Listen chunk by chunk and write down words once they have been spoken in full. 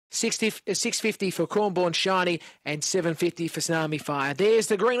650 for Cornborn Shiny and 750 for Tsunami Fire. There's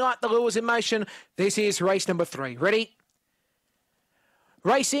the green light, the lure's in motion. This is race number 3. Ready?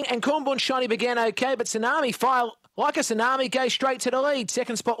 Racing, and Cornborn Shiny began okay, but Tsunami Fire, like a tsunami, goes straight to the lead.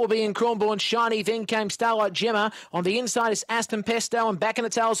 Second spot will be in Cornborn Shiny. Then came Starlight Gemma. On the inside is Aston Pesto, and back in the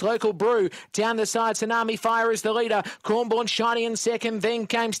tails, Local Brew. Down the side, Tsunami Fire is the leader. Cornborn Shiny in second. Then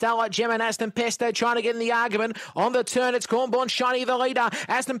came Starlight Gemma and Aston Pesto trying to get in the argument. On the turn, it's Cornborn Shiny the leader.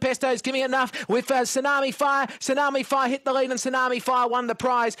 Aston Pesto's giving enough with Tsunami Fire. Tsunami Fire hit the lead, and Tsunami Fire won the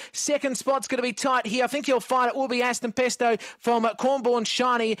prize. Second spot's going to be tight here. I think you'll find it will be Aston Pesto from Cornborn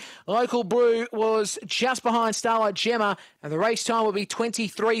Shiny. Local Brew was just behind Starlight Gemma, and the race time will be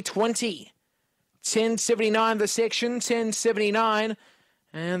 23:20. 10:79 the section, 10:79,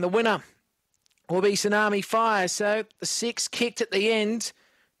 and the winner will be Tsunami Fire. So the 6 kicked at the end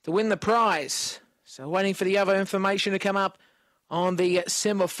to win the prize. So waiting for the other information to come up on the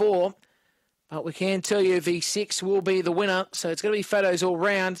semaphore, but we can tell you the 6 will be the winner. So it's going to be photos all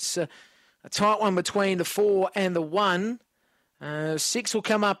round. It's a tight one between the 4 and the 1. 6 will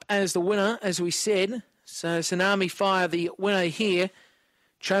come up as the winner, as we said. So Tsunami Fire, the winner here,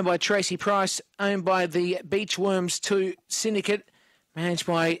 trained by Tracy Price, owned by the Beachworms 2 Syndicate, managed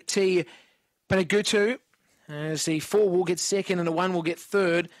by T. Panagutu. As the 4 will get second and the 1 will get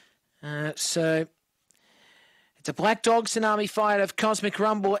third. So it's a Black Dog, Tsunami Fire out of Cosmic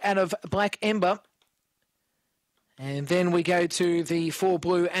Rumble out of Black Ember. And then we go to the 4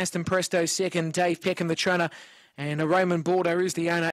 Blue, Aston Presto second, Dave Peckham the trainer, and Roman Border is the owner.